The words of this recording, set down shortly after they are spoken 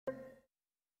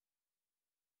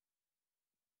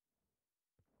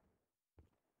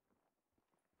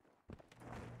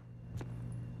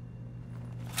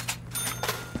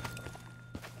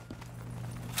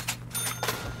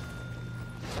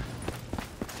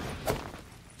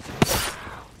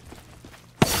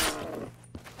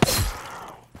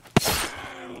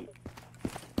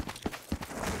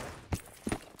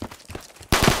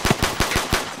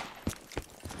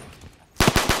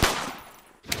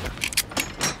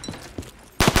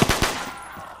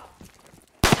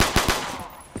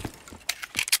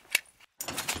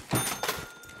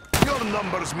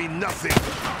numbers mean nothing.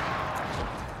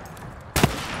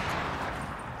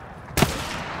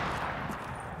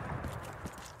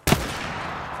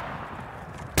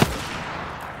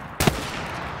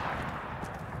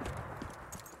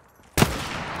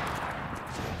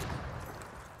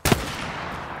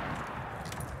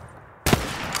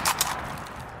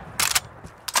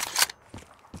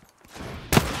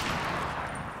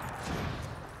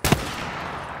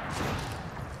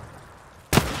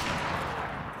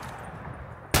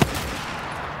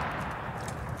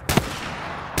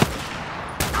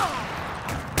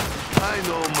 I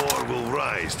know more will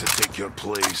rise to take your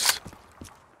place.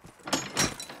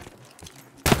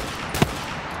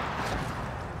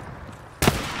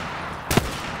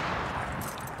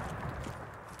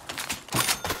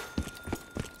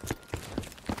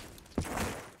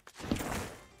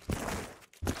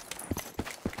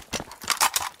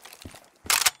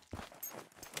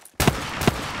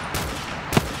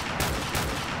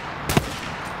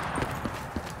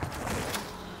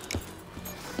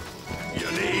 You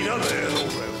need a little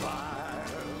revive.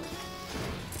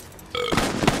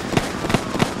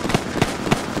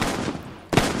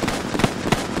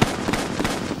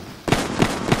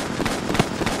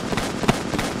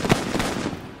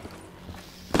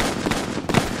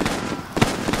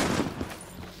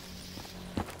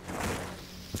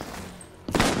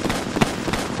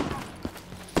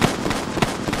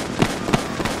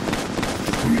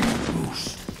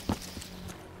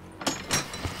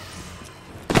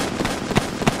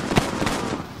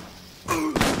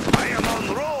 I am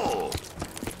on roll.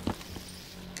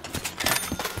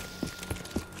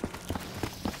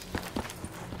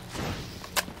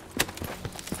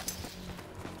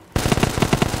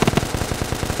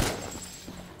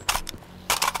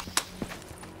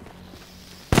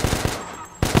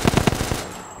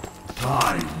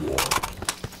 Time warp.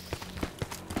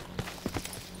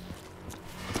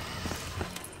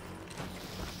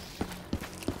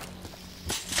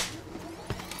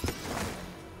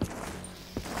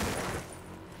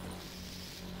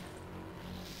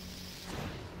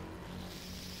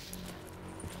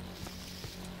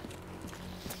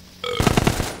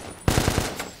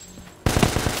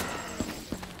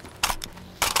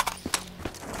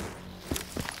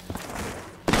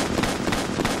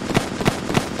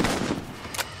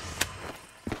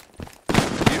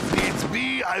 If needs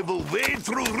be, I will wade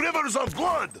through rivers of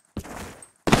blood.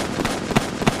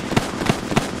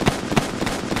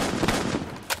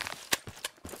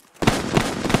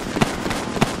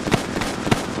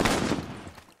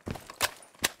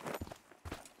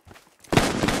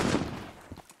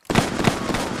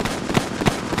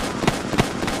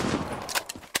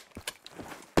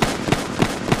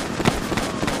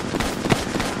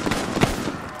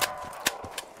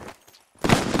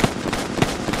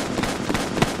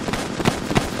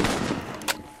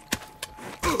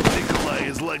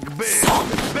 Is like bear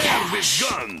with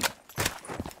gun.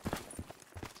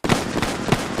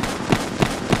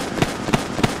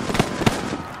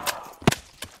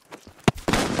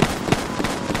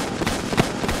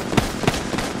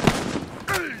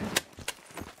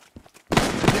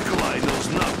 Nikolai knows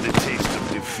not the taste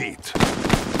of defeat.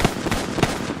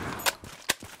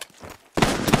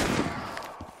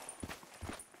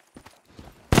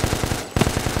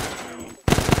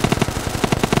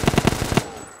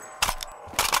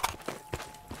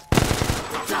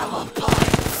 Double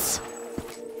points.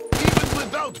 Even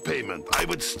without payment, I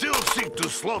would still seek to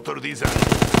slaughter these animals.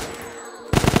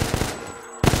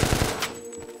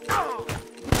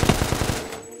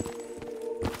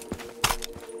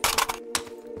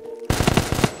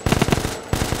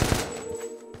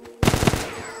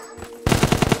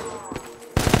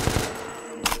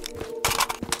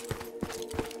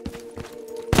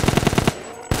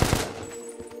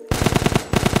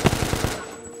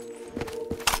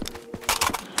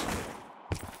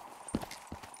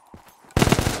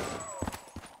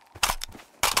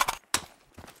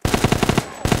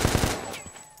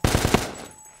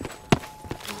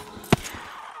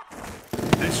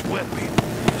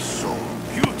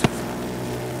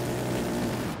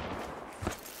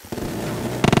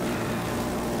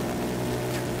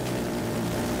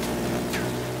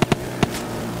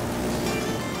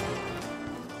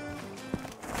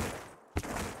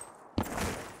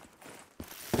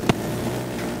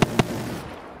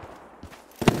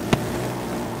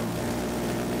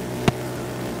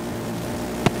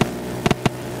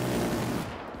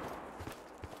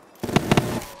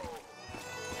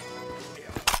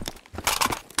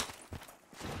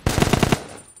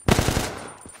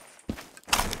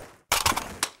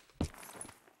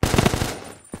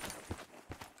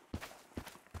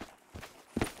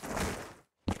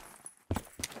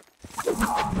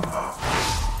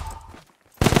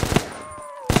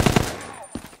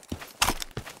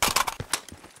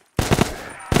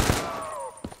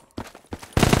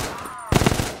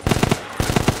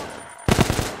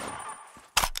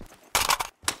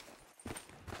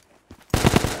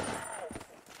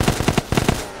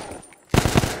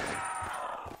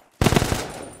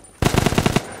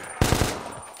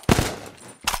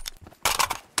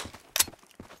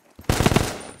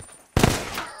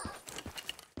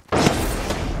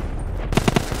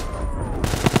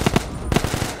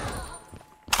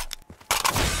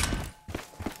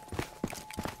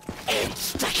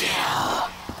 Insta-kill!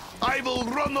 I will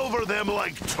run over them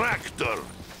like tractor.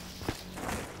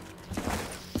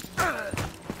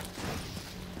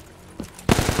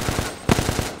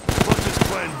 What is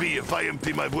plan B if I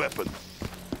empty my weapon?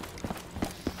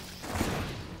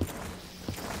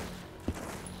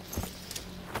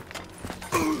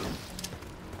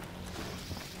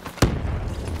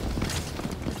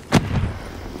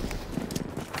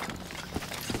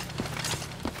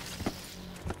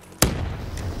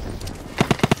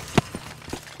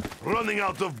 Running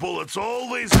out of bullets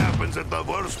always happens at the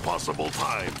worst possible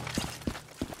time.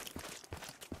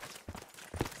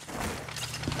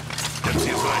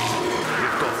 Dempsey is right.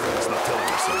 Your dolphin is not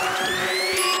telling us something.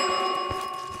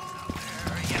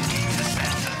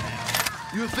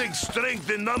 You think strength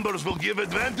in numbers will give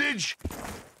advantage?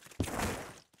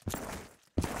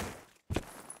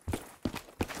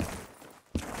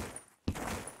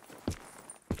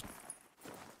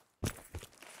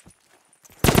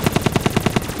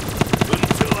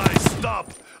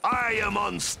 I am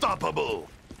unstoppable!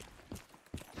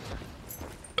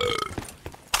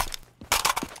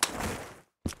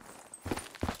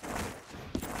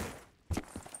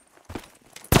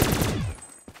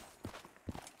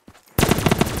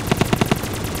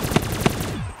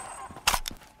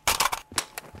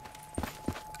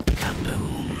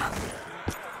 Kaboom!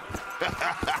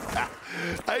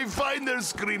 I find their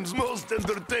screams most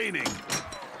entertaining.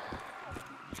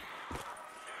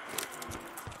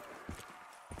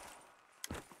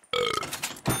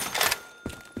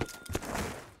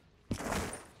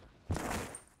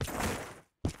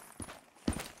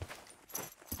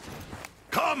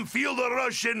 Come feel the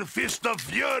Russian fist of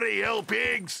fury, hell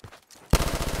pigs!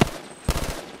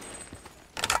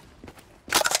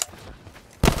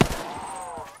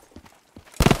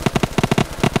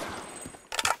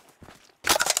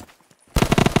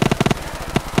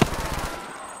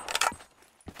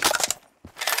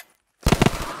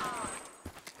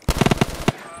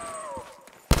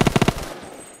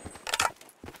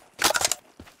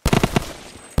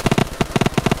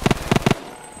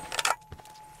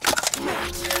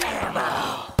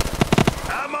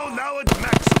 Ammo now at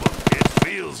maximum. It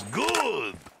feels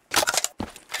good.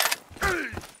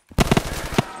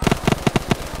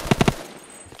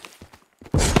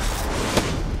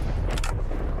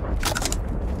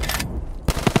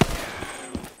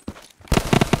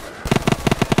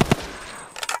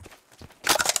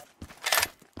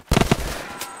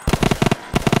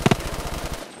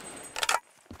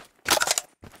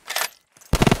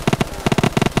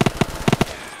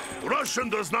 Russian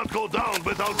does not go down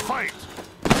without fight.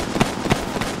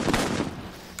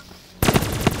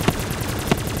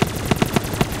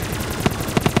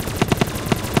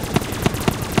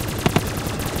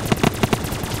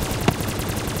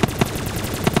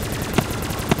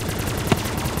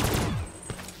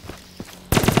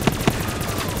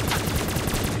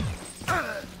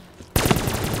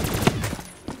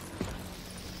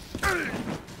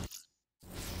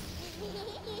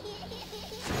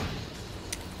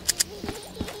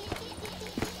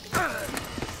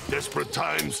 Desperate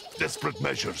times, desperate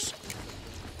measures.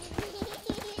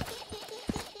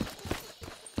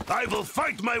 I will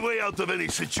fight my way out of any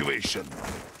situation.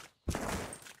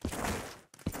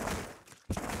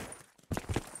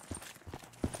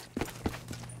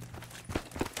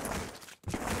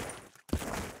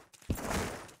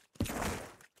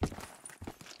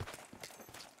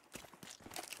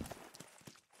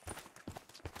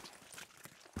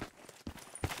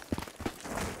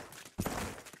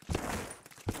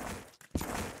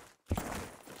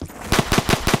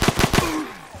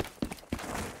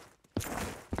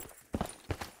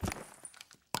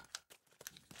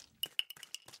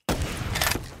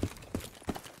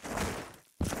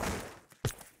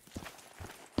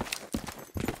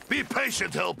 Be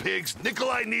patient, hell pigs.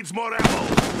 Nikolai needs more ammo.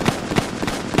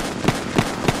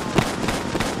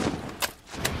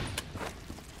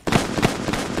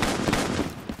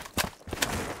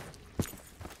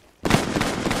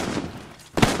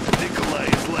 Nikolai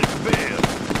is like bear.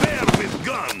 Bear with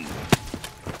gun.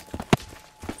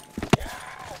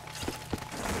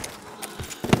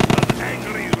 An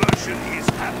angry Russian is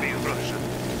happy Russian.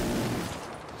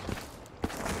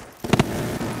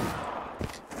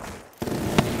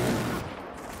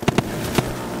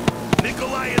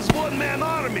 Nikolai is one-man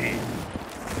army.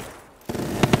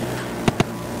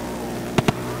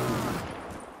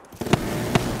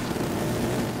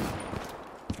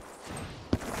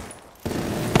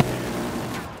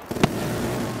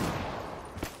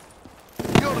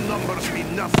 Your numbers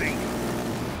mean nothing.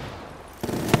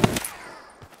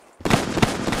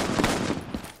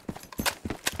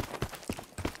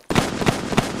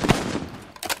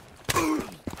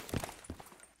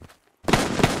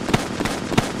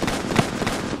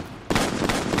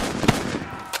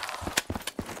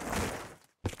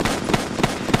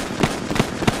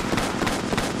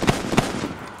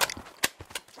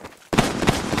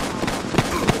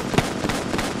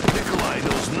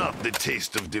 the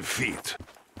taste of defeat.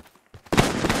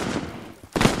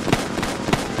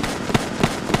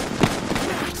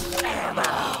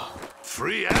 Ammo.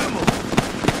 Free ammo?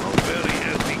 A very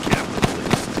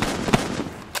anti-capitalist.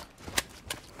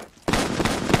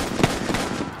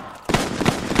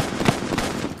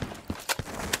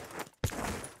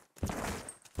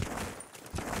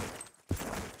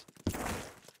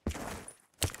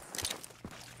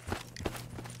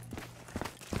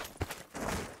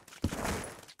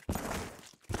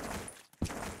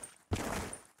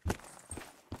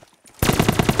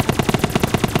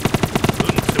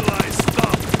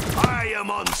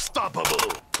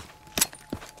 Unstoppable!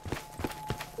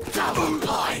 Double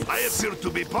points! I appear to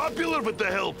be popular with the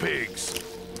hell pigs.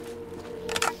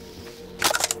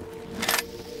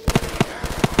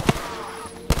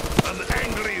 An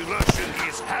angry Russian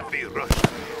is happy Russian.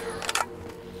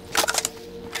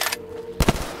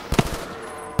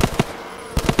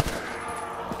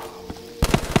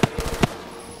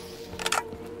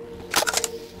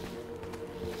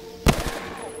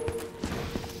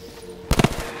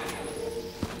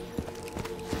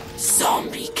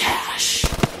 Zombie cash.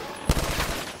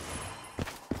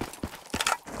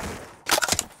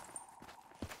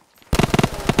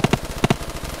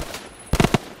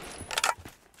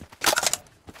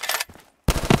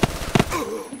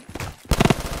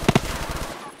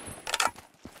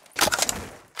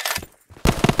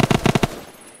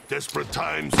 Desperate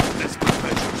times, desperate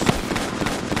measures.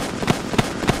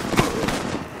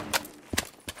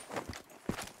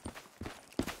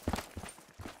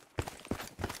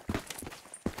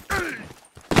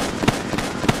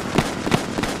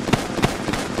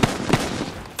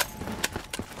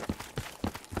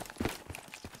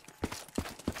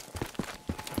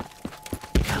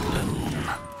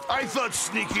 I thought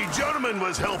Sneaky German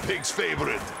was Hellpig's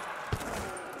favorite.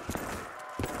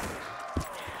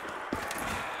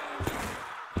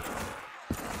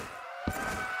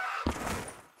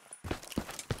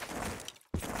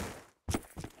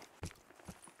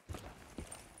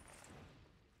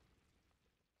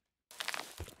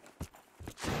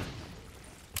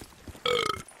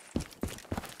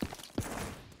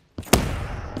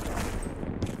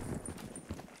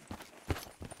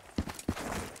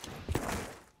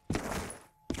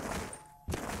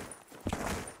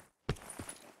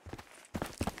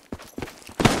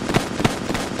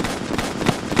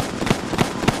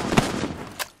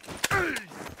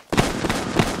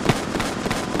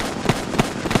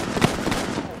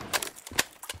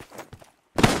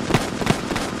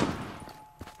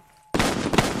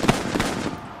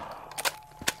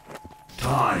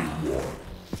 Time Warp.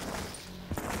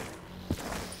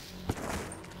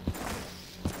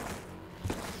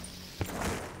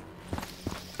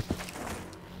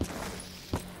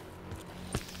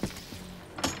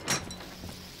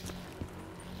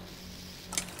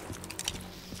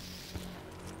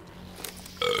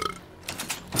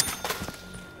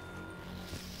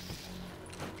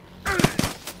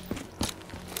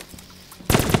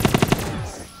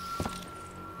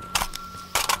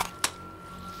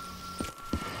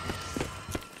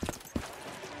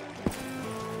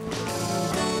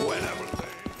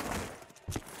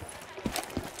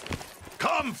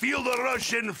 Come feel the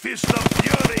Russian fist of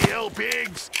fury, hell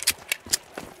pigs!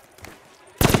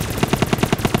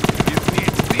 If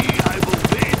needs be, I will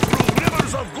wade through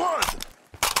rivers of blood!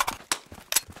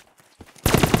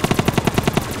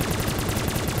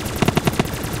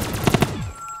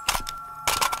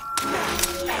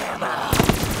 Ammo.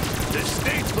 The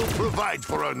state will provide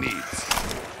for our needs.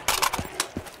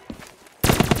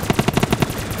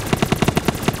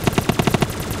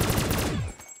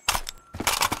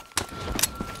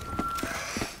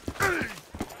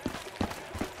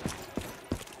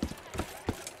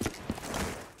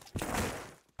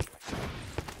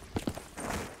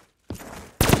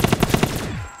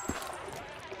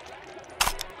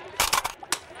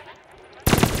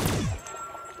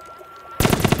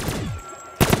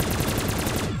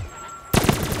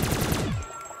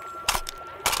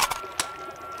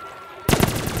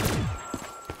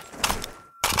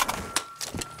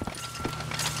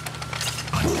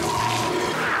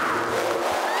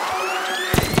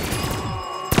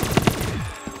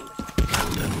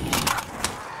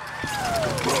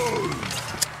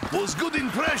 Was good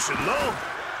impression, no?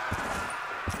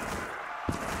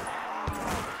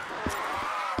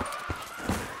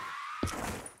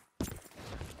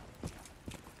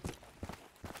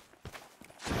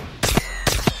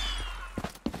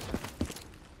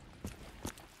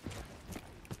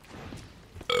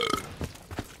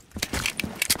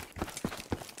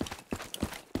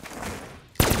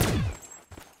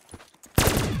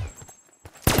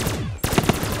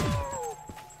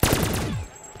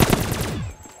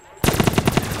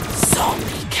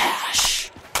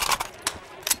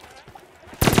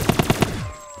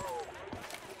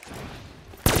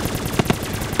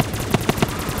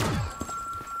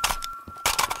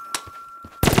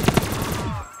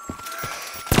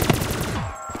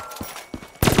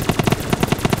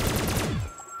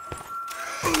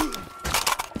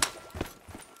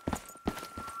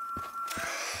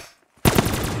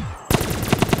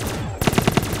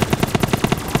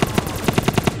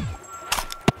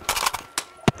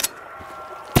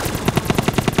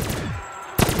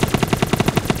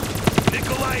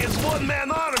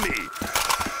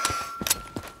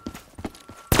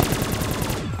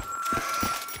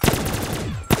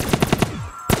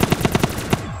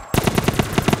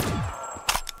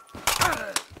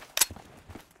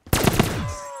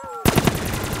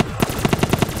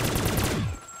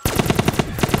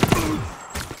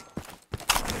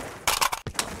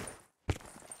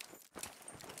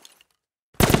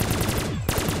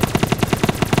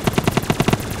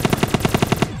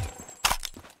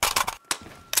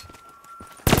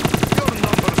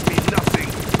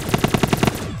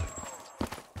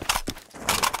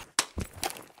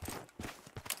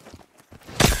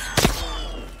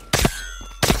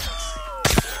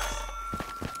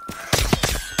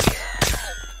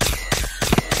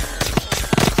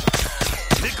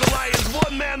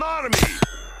 army!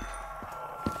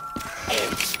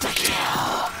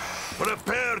 Insta-kill.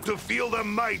 Prepare to feel the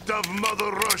might of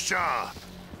Mother Russia!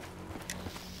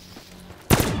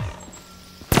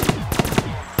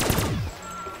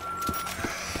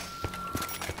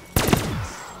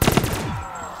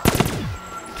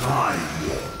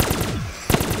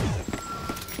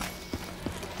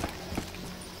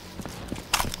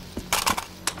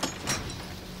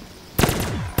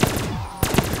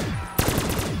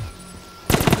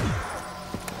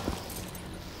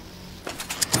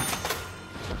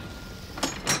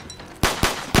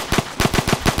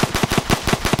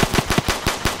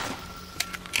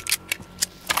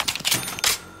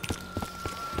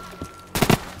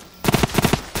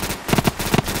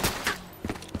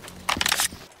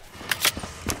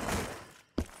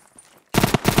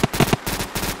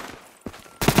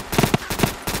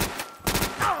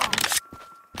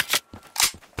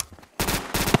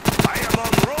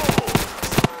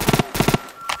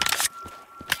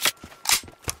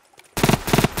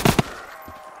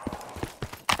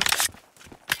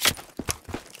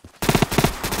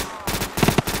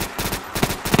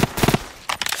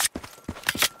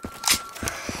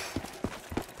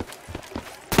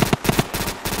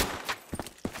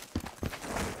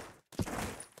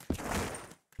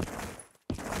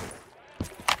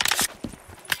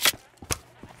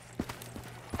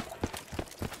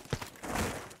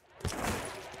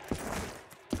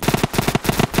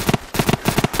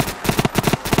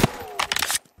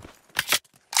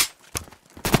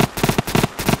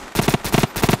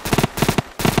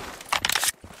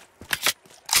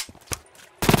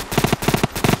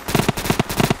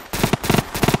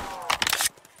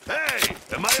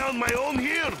 Am I on my own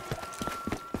here?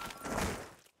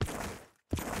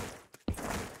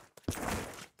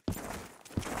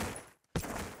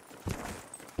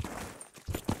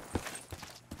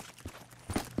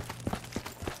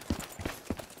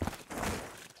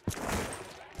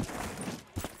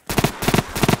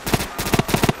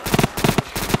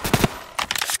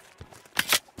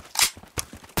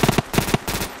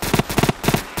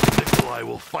 Nikolai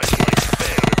will fight like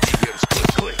bear if he hears click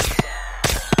click.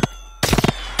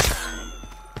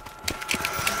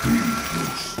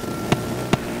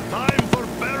 Time for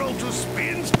barrel to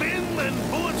spin, spin, and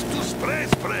bullets to spray,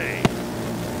 spray.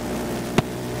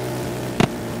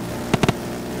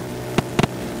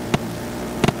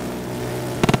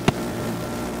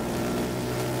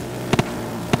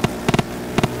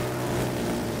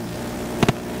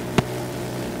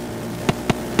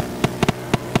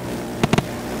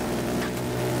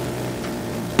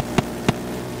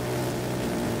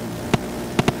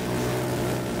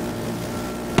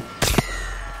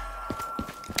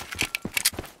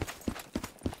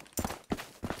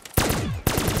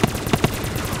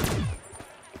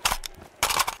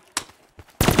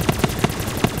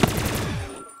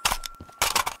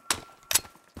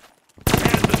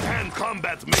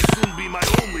 Combat may soon be my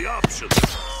only option.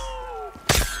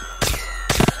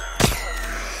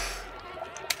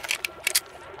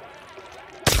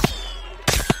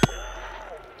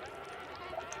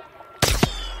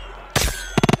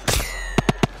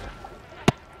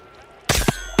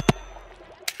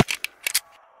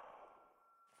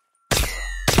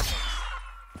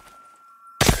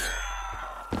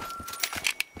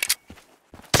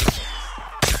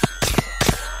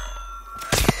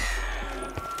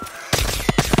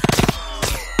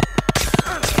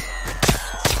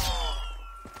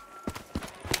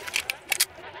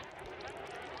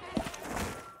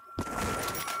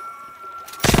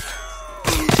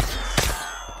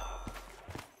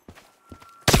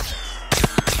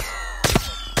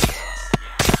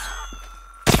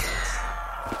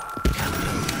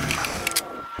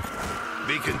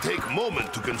 We can take a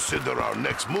moment to consider our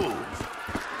next move.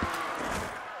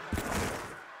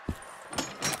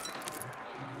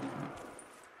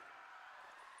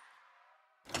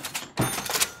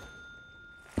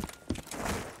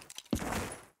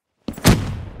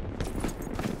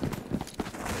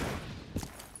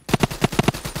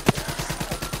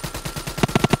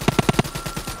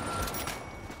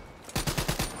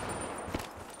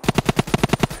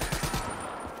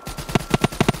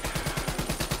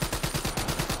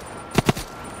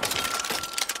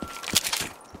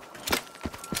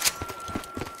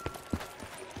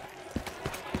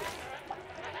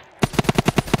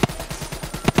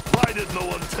 Why did no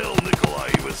one tell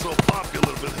Nikolai he was so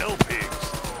popular with hell pigs?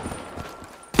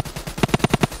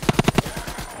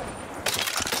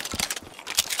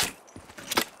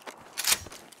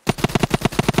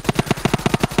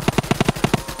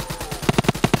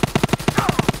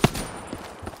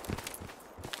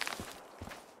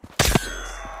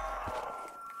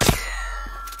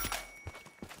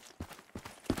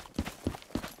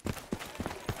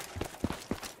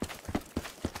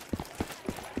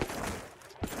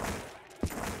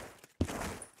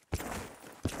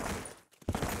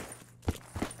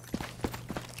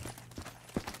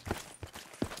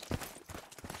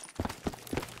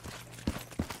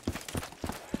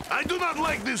 I do not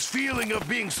like this feeling of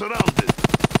being surrounded.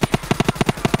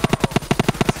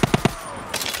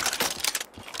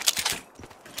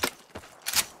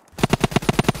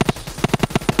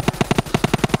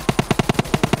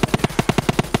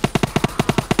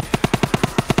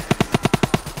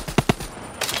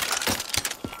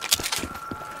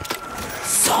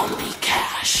 Zombie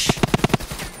cash.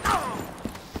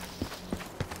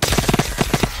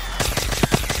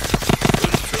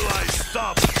 Until I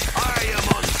stop, I am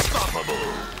unstoppable.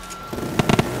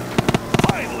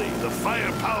 Finally, the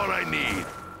firepower I need.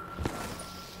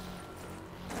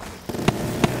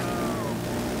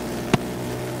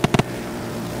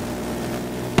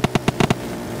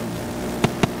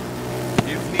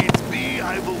 If needs be,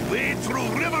 I will wade through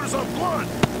rivers of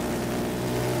blood.